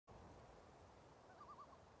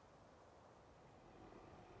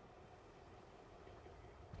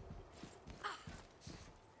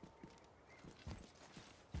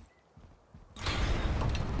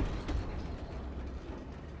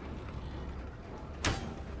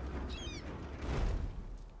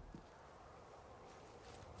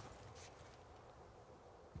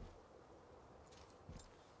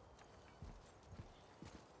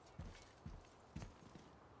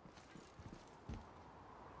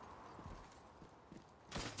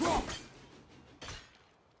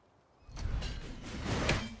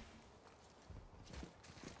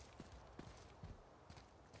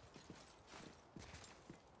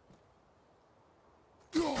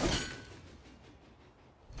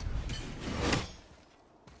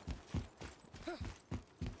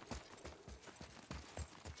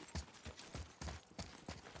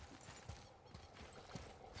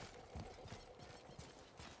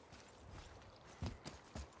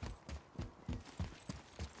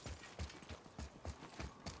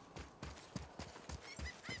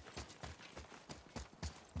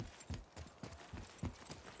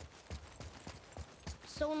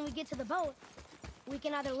So when we get to the boat, we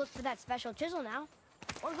can either look for that special chisel now,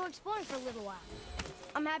 or go exploring for a little while.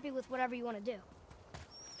 I'm happy with whatever you want to do.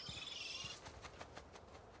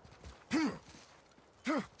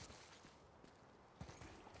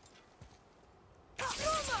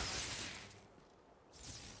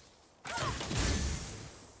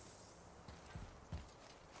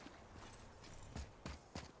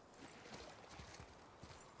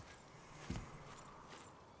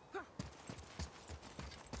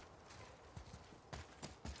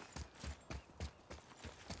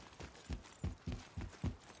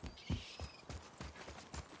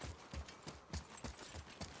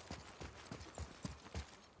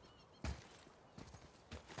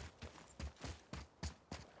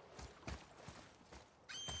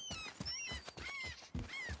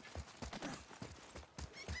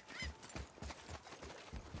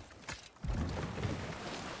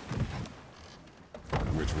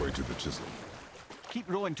 Which way to the chisel? Keep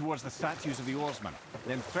rowing towards the statues of the oarsmen,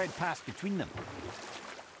 then thread past between them.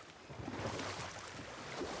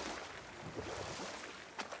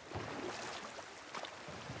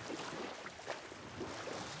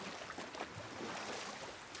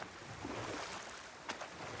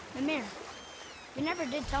 Mimir, you never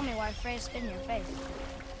did tell me why Freya spit in your face.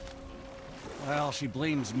 Well, she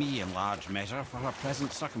blames me in large measure for her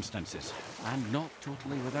present circumstances, and not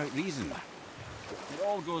totally without reason. It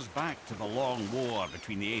all goes back to the long war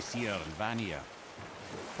between the Aesir and Vanir.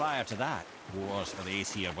 Prior to that, wars for the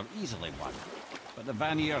Aesir were easily won, but the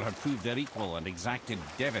Vanir had proved their equal and exacted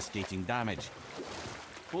devastating damage.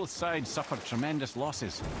 Both sides suffered tremendous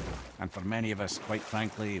losses, and for many of us, quite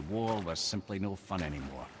frankly, war was simply no fun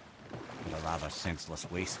anymore. And a rather senseless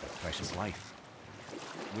waste of precious life.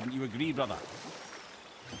 Wouldn't you agree, brother?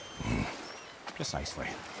 Precisely.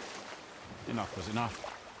 Enough was enough.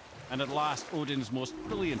 And at last, Odin's most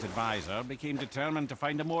brilliant advisor became determined to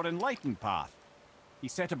find a more enlightened path. He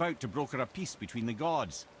set about to broker a peace between the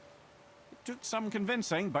gods. It took some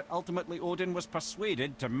convincing, but ultimately Odin was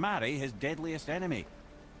persuaded to marry his deadliest enemy,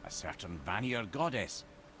 a certain Vanir goddess,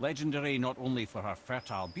 legendary not only for her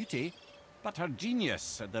fertile beauty, but her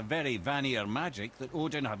genius at the very Vanir magic that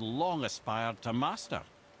Odin had long aspired to master.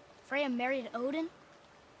 Freya married Odin?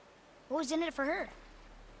 What was in it for her?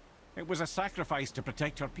 It was a sacrifice to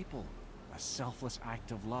protect her people, a selfless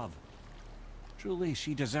act of love. Truly,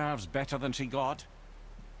 she deserves better than she got.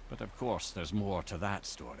 But of course, there's more to that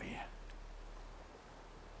story.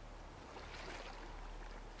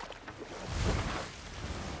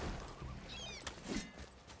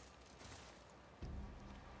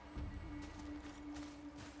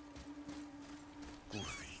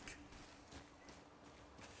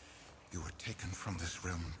 You were taken from this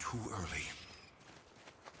realm too early.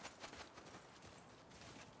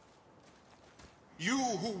 You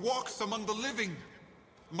who walks among the living,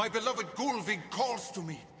 my beloved Gulvig calls to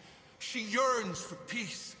me. She yearns for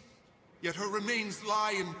peace, yet her remains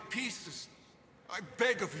lie in pieces. I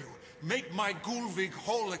beg of you, make my Gulvig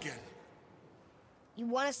whole again. You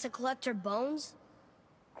want us to collect her bones?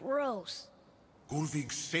 Gross.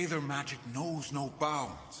 Gulvig's Sather magic knows no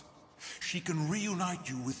bounds. She can reunite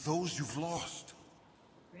you with those you've lost.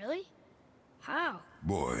 Really? How?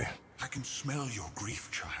 Boy. I can smell your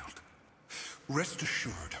grief, child. Rest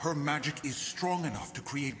assured, her magic is strong enough to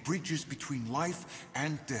create bridges between life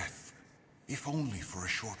and death, if only for a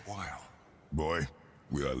short while. Boy,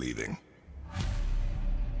 we are leaving.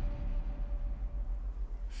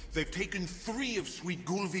 They've taken 3 of Sweet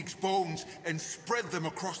Gulvig's bones and spread them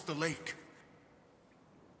across the lake.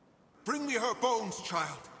 Bring me her bones,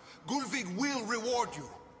 child. Gulvig will reward you.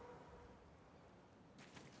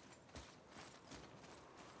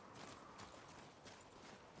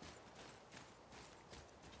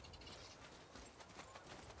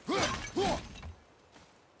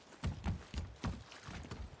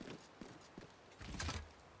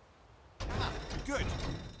 Good.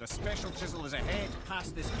 The special chisel is ahead,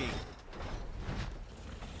 past this gate.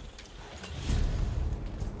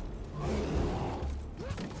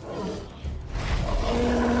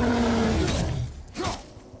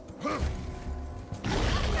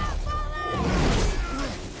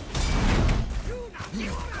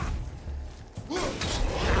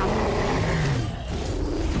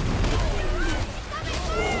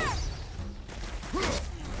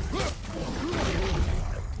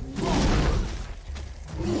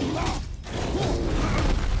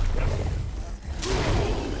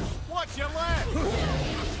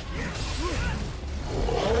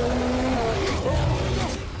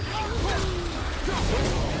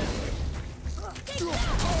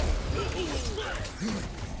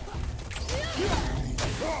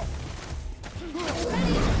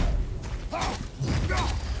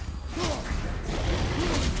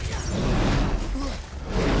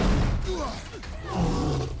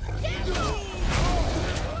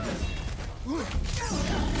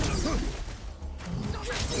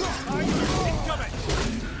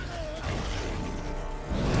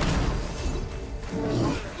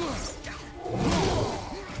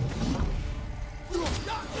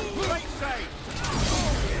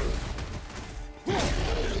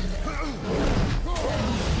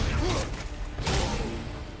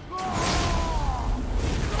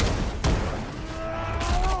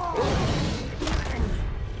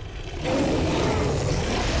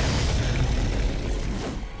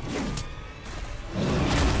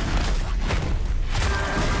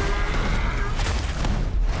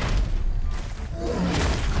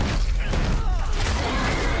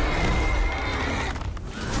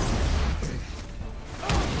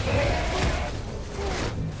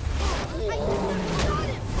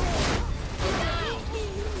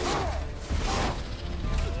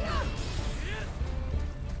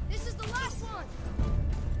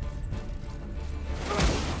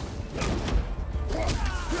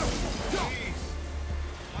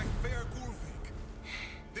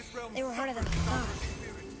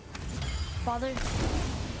 Father,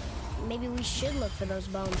 maybe we should look for those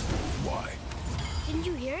bones. Why? Didn't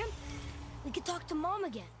you hear him? We could talk to Mom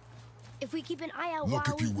again. If we keep an eye out Look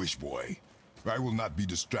while if you wish, boy. I will not be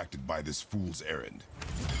distracted by this fool's errand.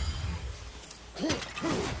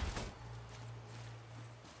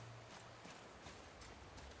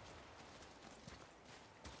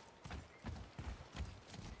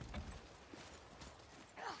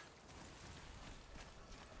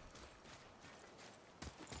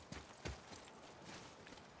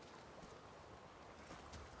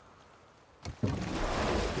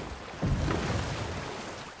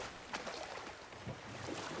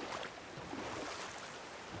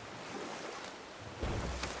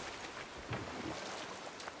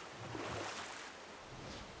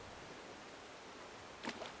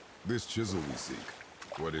 This chisel we seek,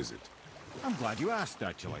 what is it? I'm glad you asked,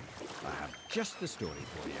 actually. I have just the story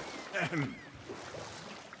for you.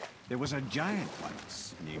 There was a giant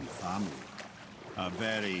once named Thamur. A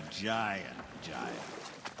very giant,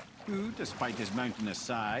 who, despite his mountainous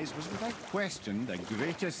size, was without question the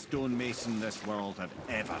greatest stonemason this world had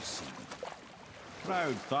ever seen.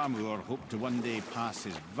 Proud Thamur hoped to one day pass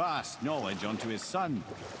his vast knowledge onto his son.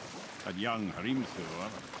 But young Hrimthur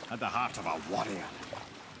had the heart of a warrior.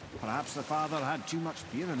 Perhaps the father had too much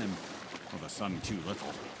fear in him, or the son too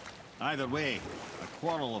little. Either way, the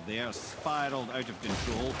quarrel of theirs spiraled out of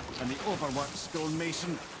control, and the overworked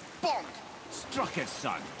stonemason, bonk, struck his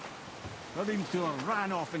son. Hrimthur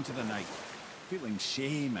ran off into the night. Feeling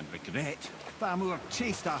shame and regret, Thamur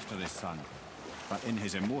chased after his son. But in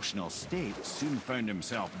his emotional state, soon found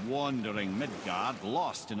himself wandering Midgard,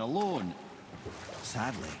 lost and alone.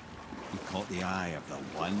 Sadly, he caught the eye of the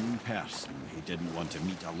one person he didn't want to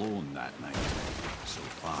meet alone that night, so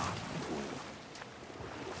far from home.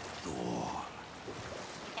 Thor.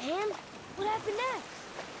 And what happened next?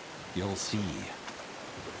 You'll see.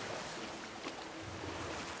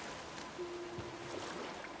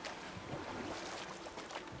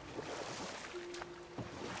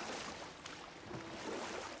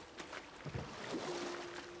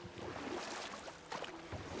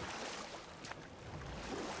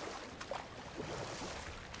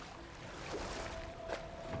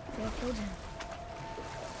 Thor killed him.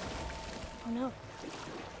 Oh no.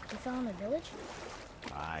 He fell in the village?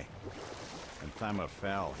 Aye. When Thamur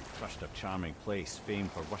fell, he crushed a charming place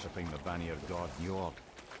famed for worshipping the Vanir god Njord.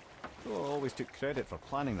 Thor always took credit for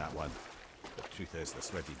planning that one. The truth is, the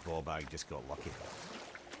sweaty ballbag just got lucky.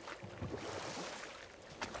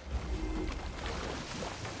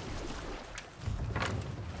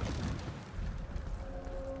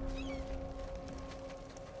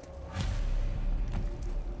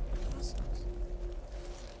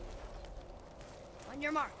 On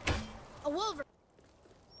your mark. A wolver.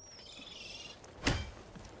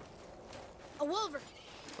 A wolver.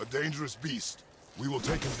 A dangerous beast. We will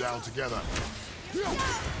take him down together. Get away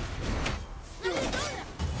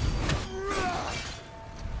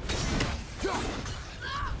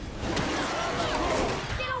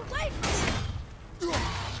from me!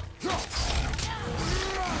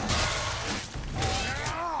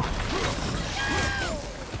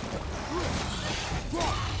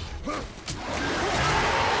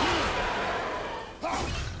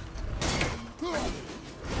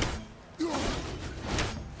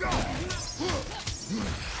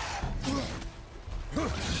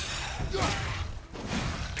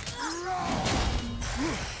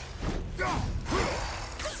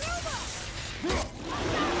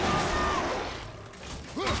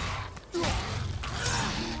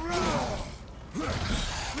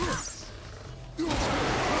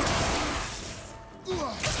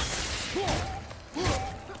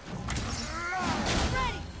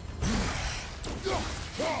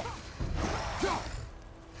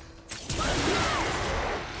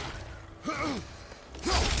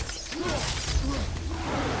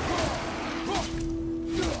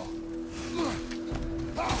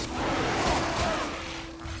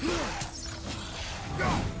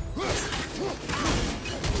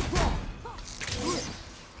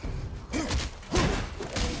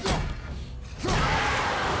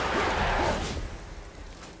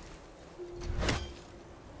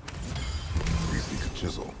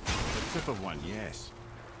 Chisel. The tip of one, yes.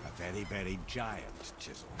 A very, very giant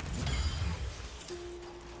chisel.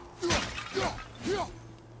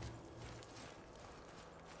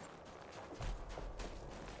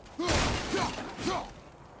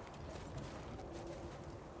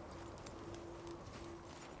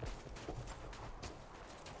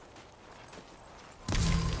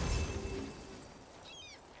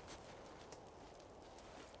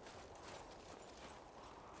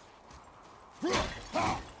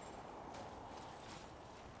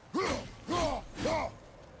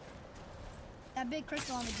 That big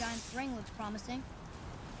crystal on the giant's ring looks promising.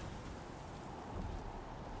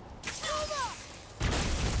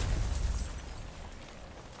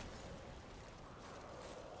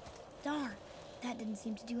 Darn, that didn't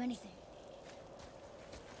seem to do anything.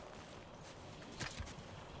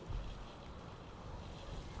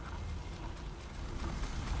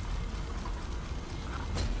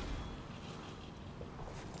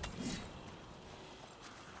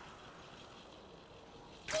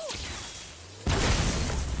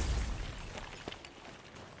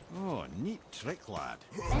 Oh, neat trick, lad.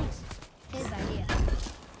 Thanks. His idea.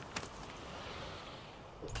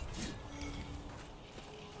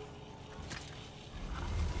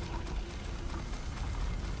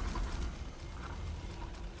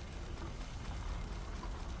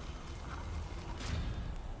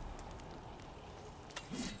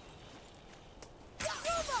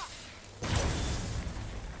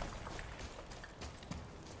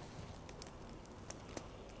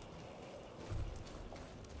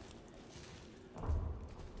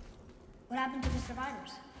 What happened to the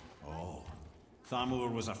survivors? Oh,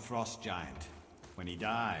 Thamur was a frost giant. When he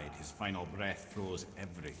died, his final breath froze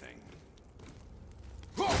everything.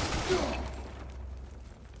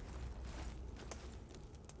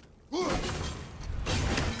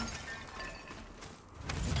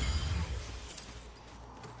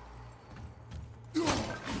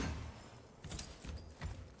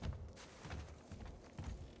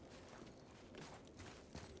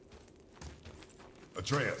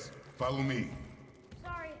 Atreus, follow me.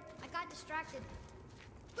 Sorry, I got distracted.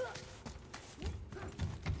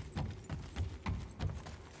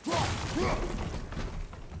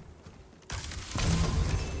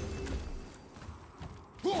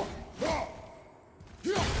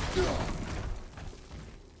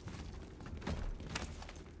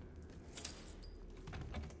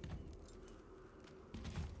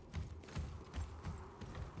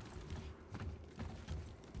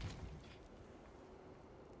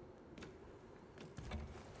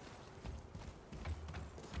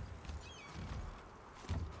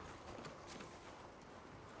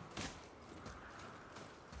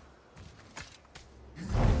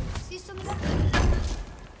 See some of that?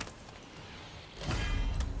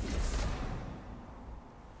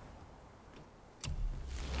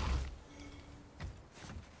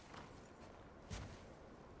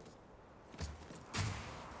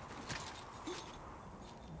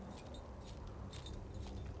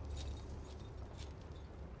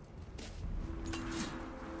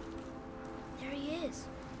 There he is.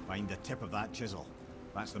 Find the tip of that chisel.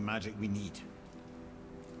 That's the magic we need.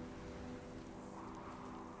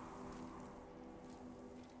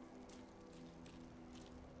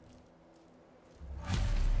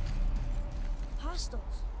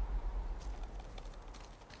 Hostiles.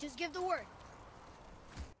 Just give the word.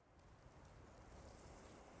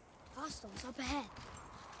 Hostiles up ahead.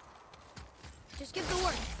 Just give the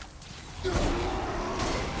word.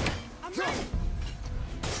 I'm ready.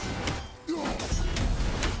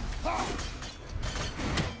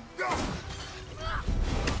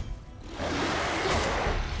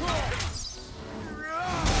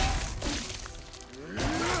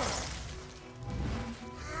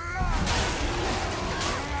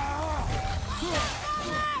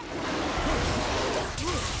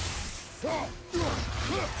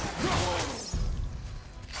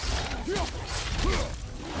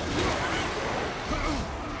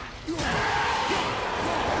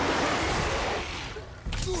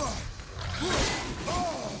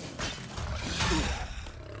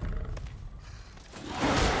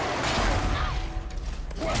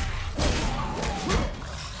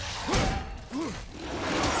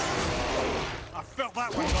 I felt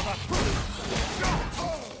that one, brother.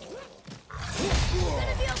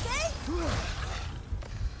 Gonna be okay?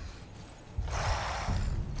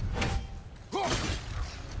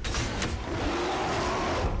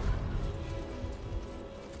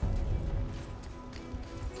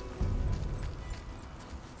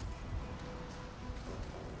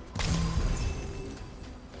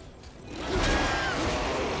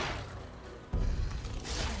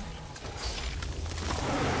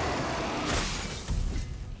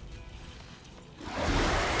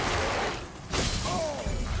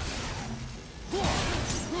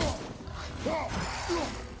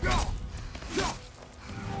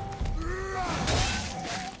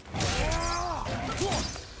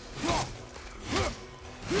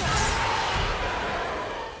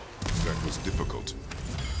 That was difficult.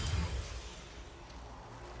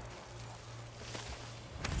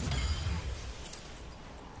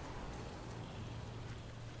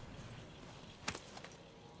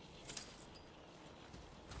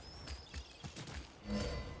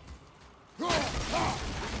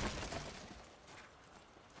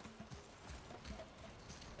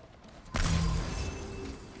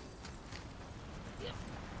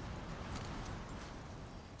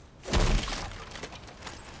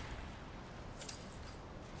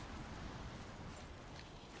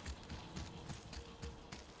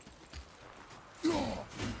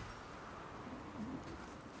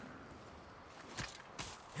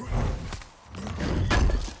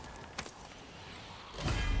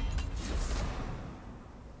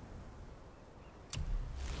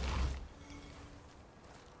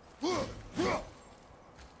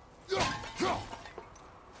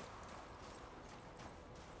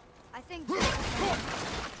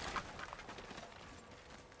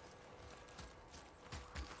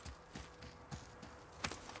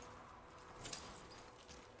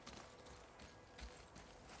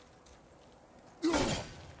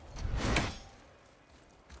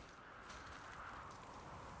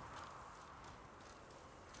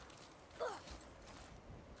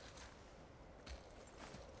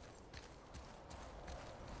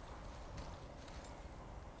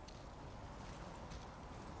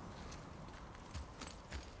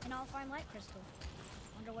 Alpine light crystal.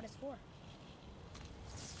 Wonder what it's for.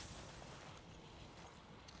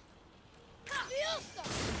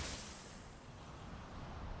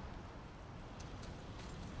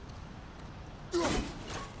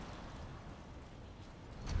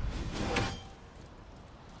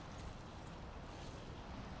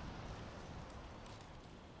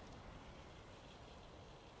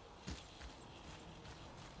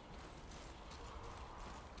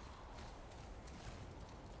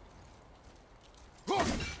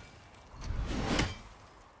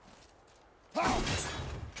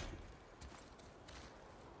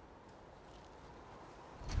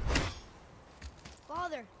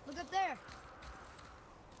 Father, look up there.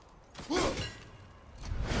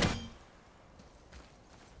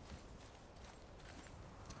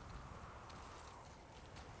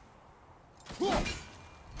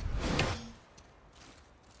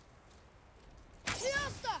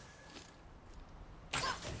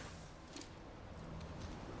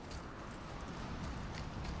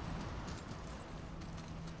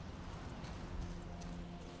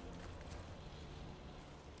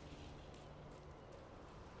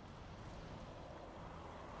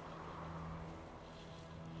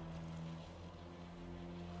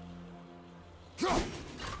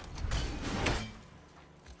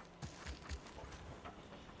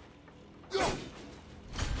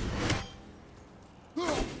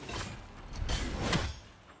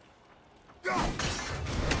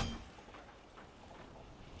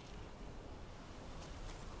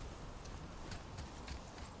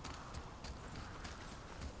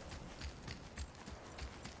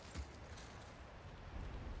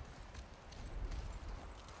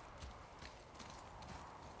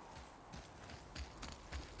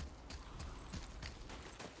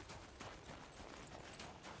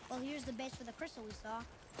 Well, here's the base for the crystal we saw.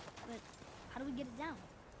 But how do we get it down?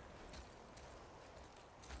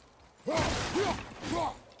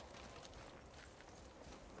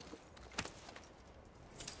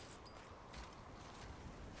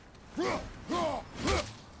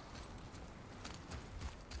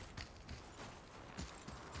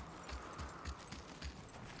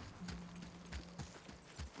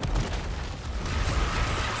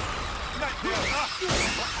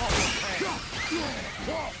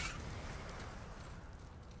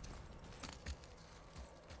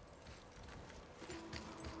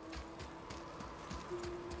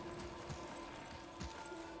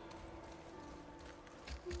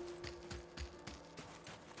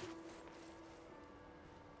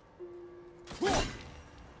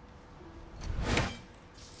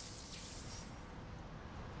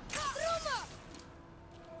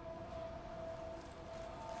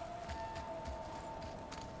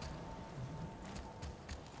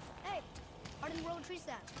 Road tree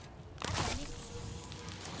stand. That's handy.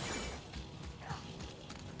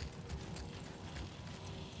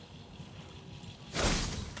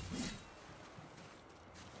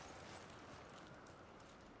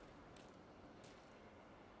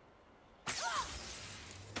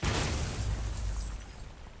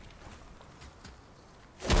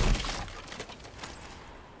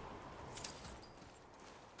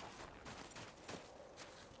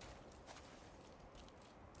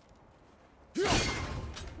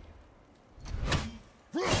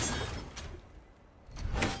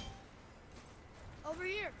 Over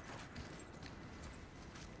here.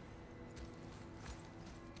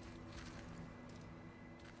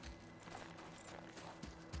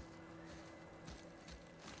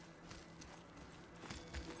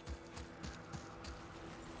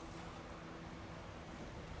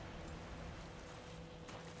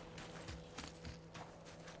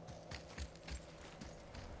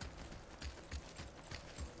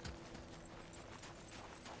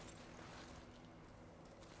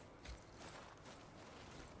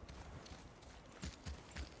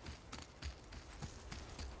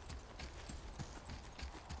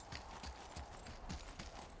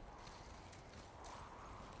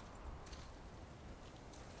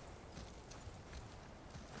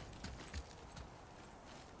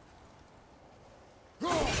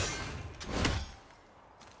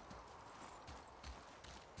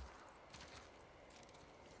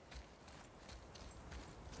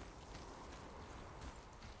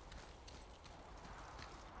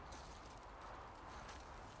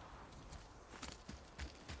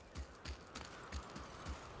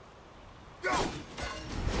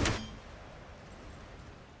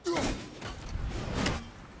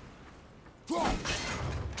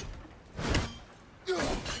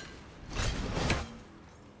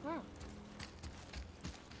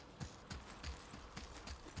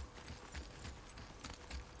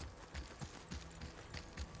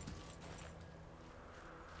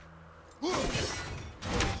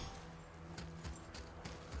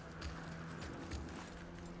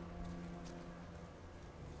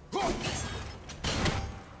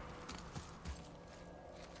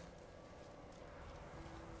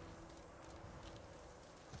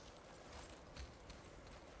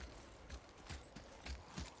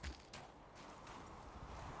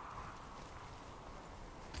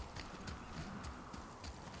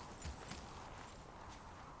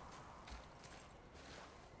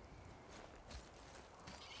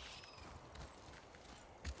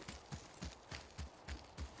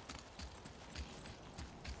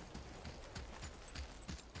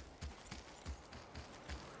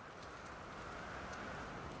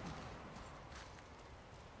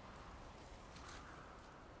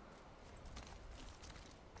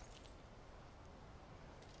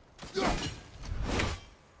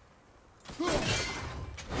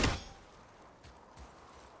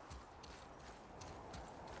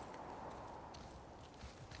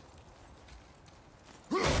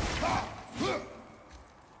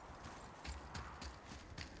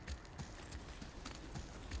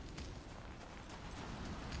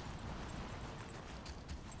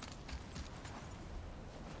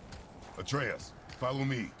 Atreus, follow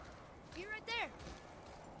me. Be right there.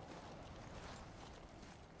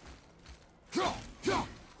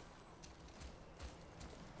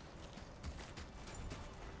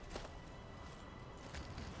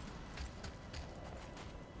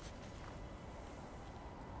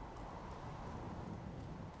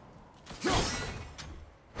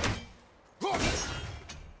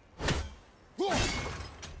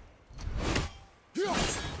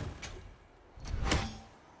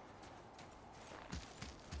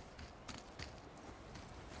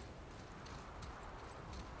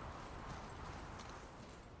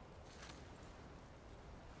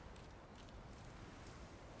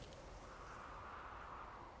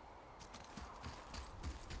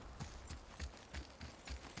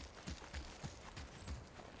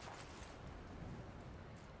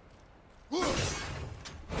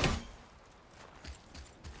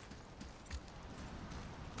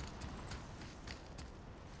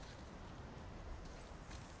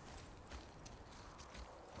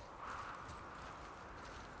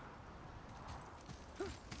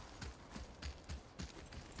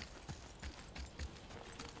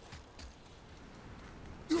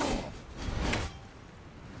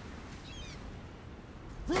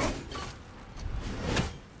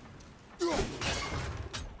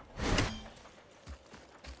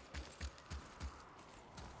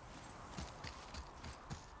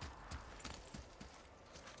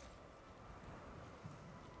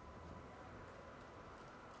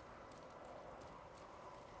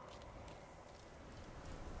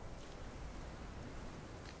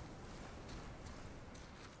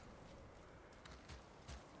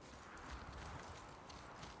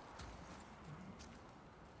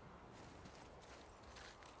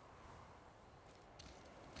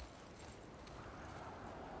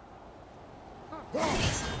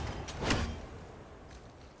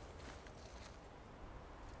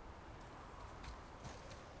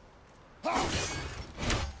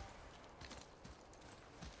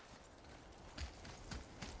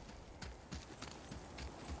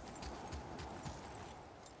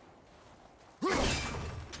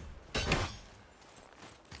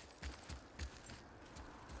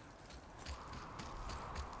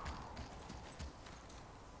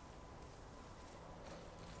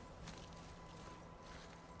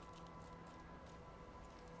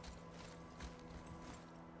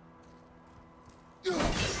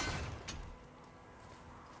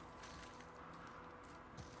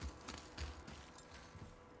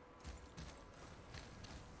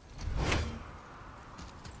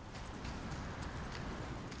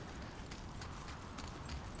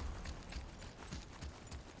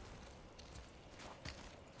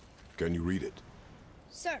 Can you read it?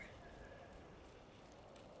 Sir.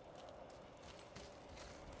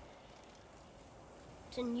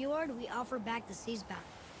 To Njord we offer back the seas bound.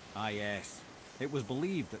 Ah, yes. It was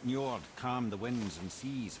believed that Njord calmed the winds and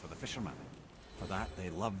seas for the fishermen. For that, they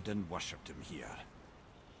loved and worshipped him here.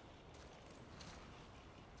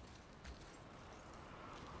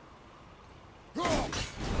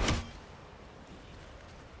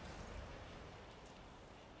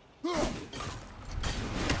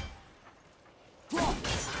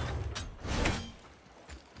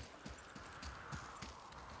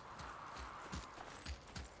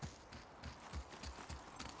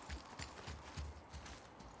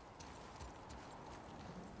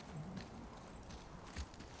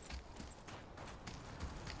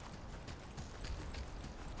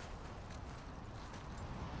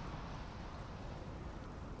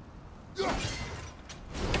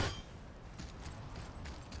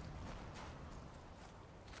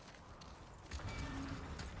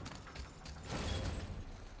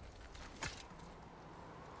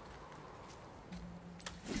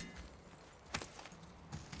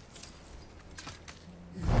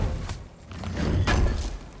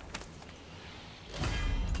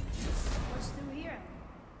 What's through here?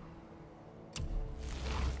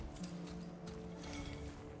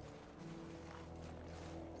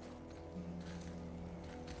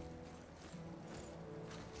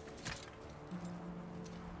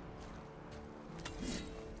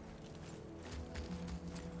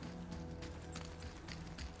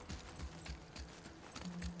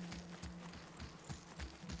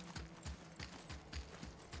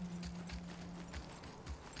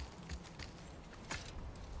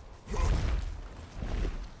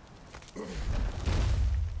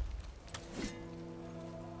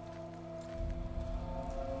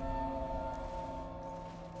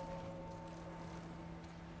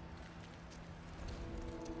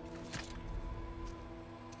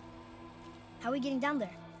 How are we getting down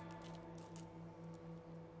there?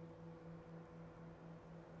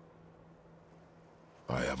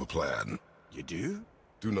 I have have a plan. You do?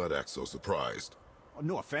 Do not act so surprised. Oh,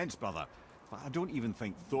 no offense, brother, but I don't even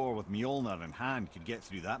think Thor with Mjolnir in hand could get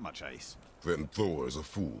through that much ice. Then Thor is a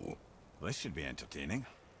fool. This should be entertaining.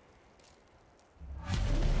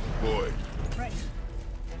 Boy. Ready.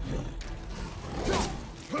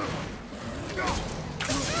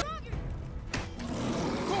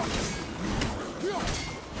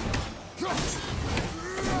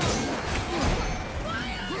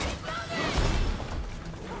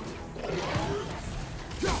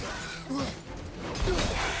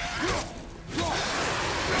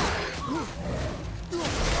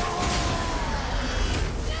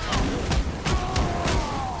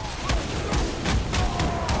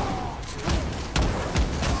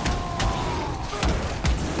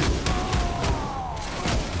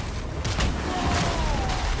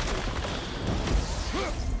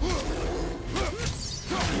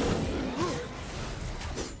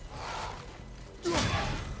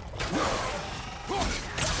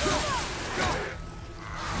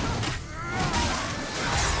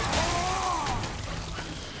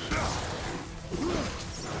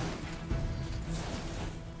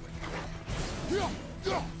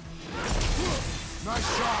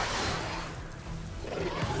 Nice shot!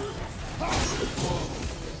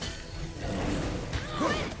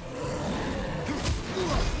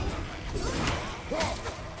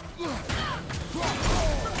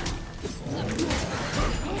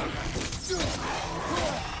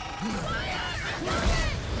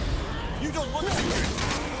 You don't want to.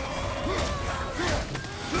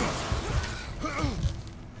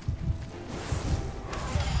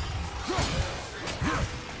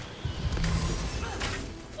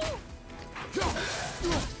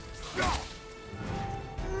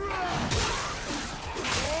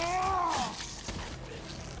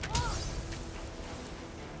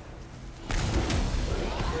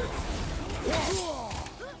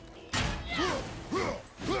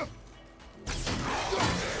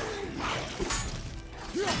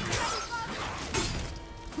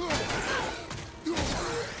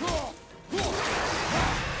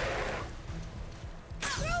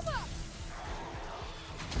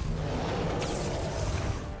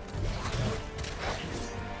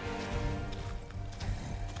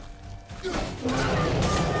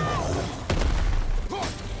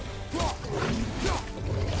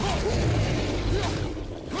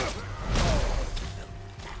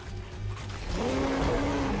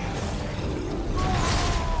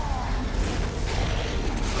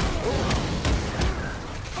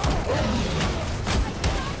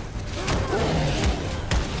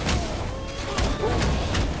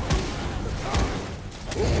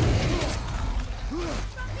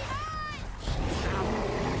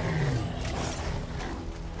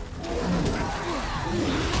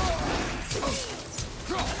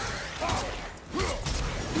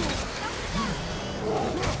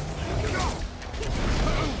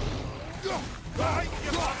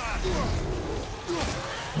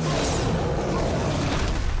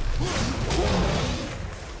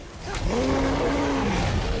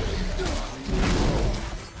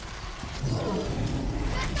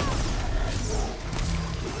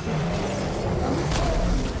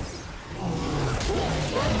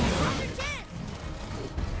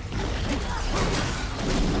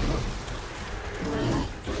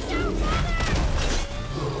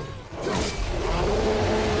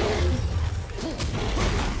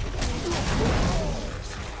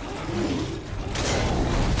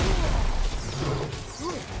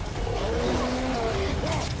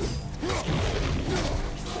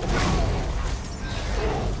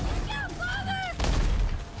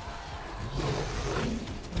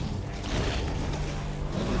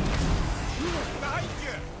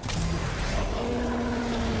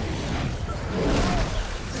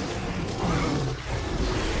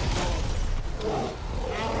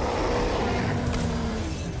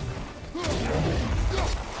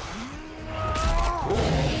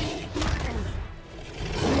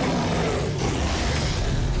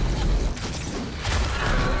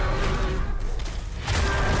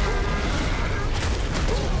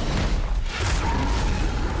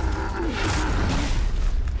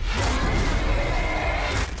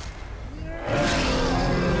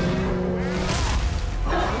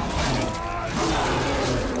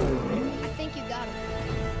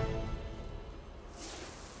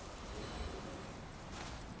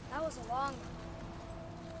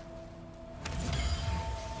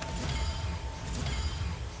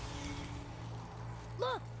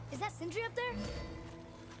 Look! Is that Sindri up there?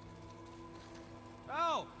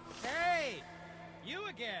 Oh, hey! You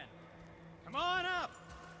again! Come on up!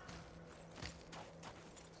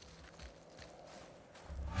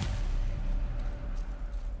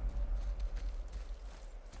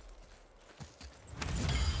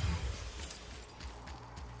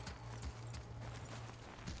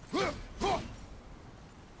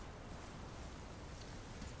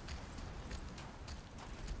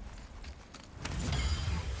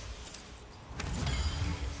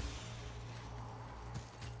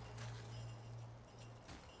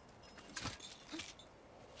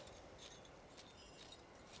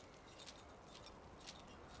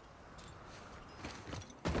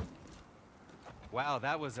 Wow,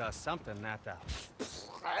 that was something, that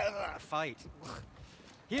fight.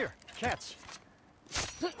 Here, catch.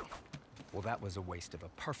 Well, that was a waste of a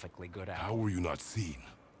perfectly good hour. How were you not seen?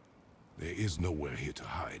 There is nowhere here to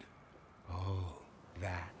hide. Oh,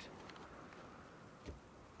 that.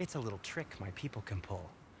 It's a little trick my people can pull.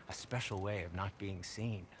 A special way of not being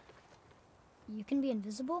seen. You can be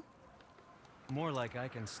invisible? More like I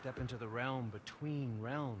can step into the realm between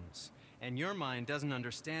realms. And your mind doesn't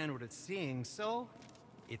understand what it's seeing, so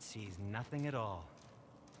it sees nothing at all.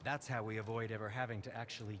 That's how we avoid ever having to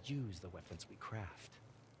actually use the weapons we craft.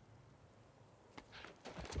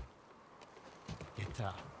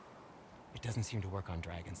 It doesn't seem to work on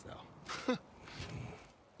dragons, though.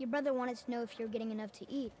 Your brother wanted to know if you're getting enough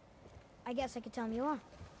to eat. I guess I could tell him you are.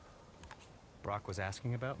 Brock was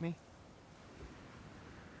asking about me?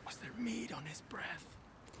 Was there meat on his breath?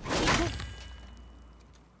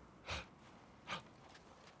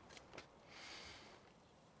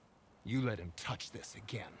 You let him touch this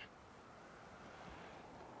again.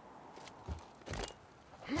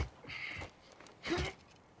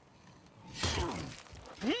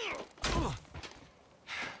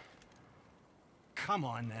 Come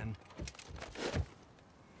on, then.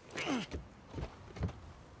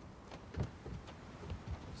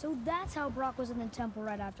 So that's how Brock was in the temple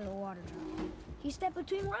right after the water drop. He stepped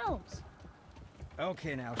between realms.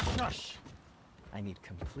 Okay, now, shush! I need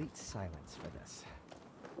complete silence for this.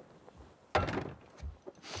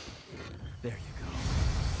 There you go.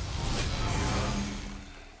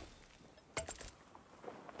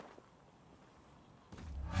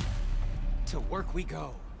 To work we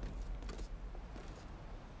go.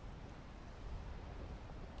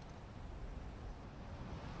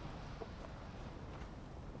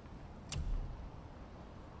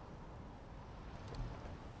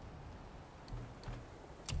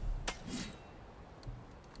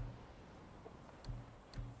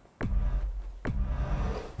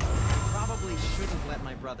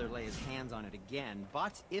 Brother lay his hands on it again,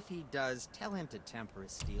 but if he does, tell him to temper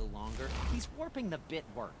his steel longer. He's warping the bit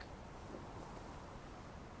work.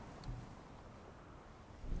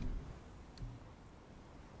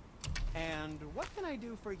 And what can I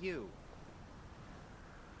do for you?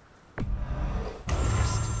 Silent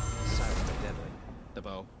but deadly. The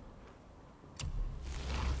bow.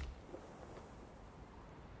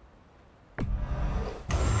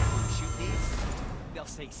 Shoot these? They'll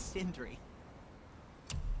say Sindri.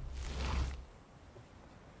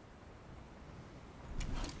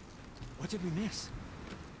 What did we miss?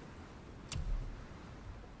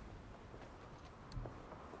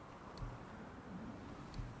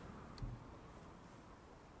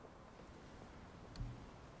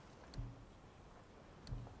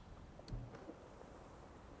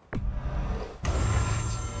 That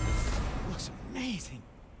looks amazing.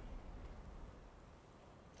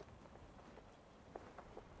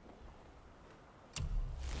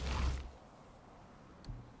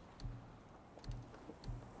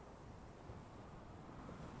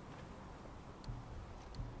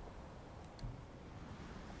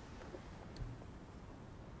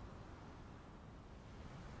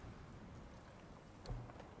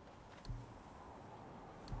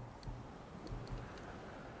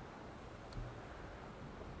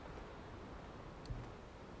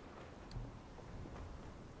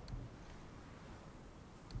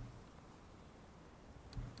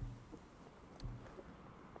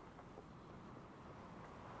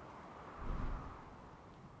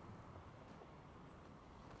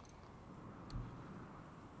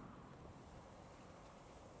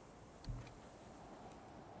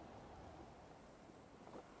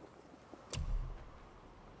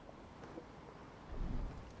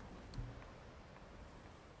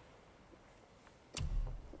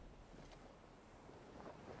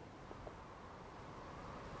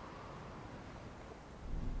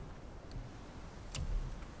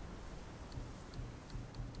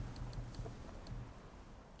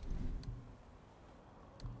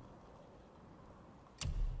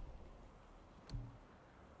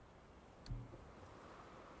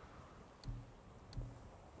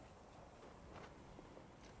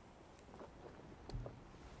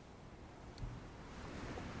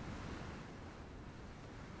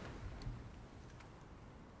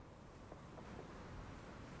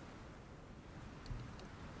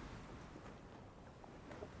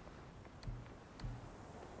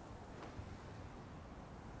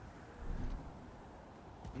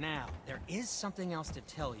 Now, there is something else to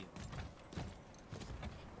tell you.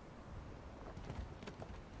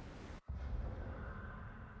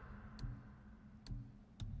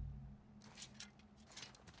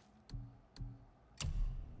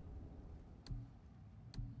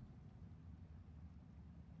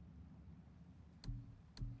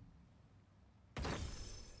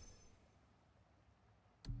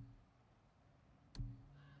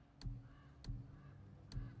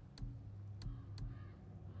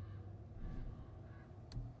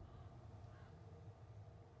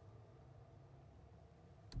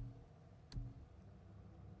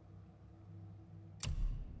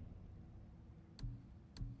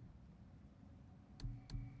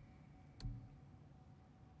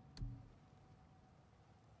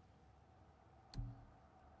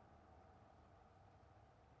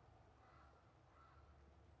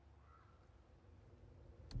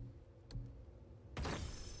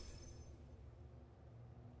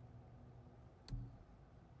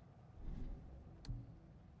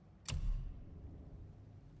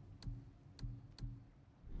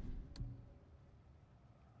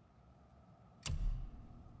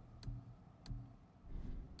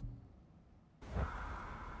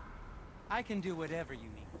 I can do whatever you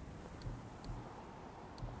need.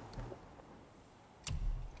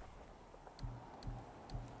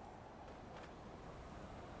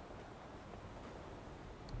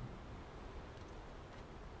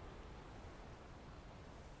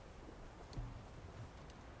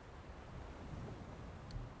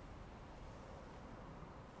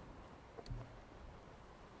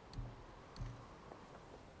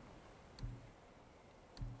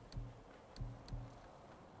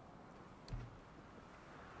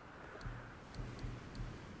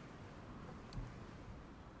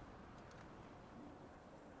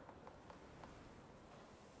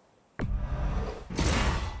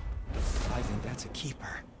 I think that's a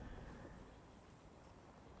keeper.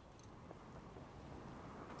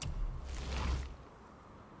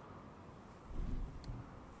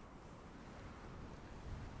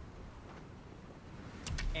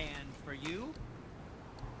 And for you?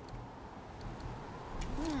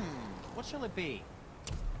 What shall it be?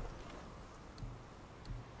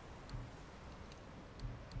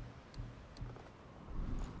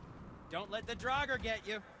 Don't let the Draugr get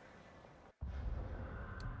you.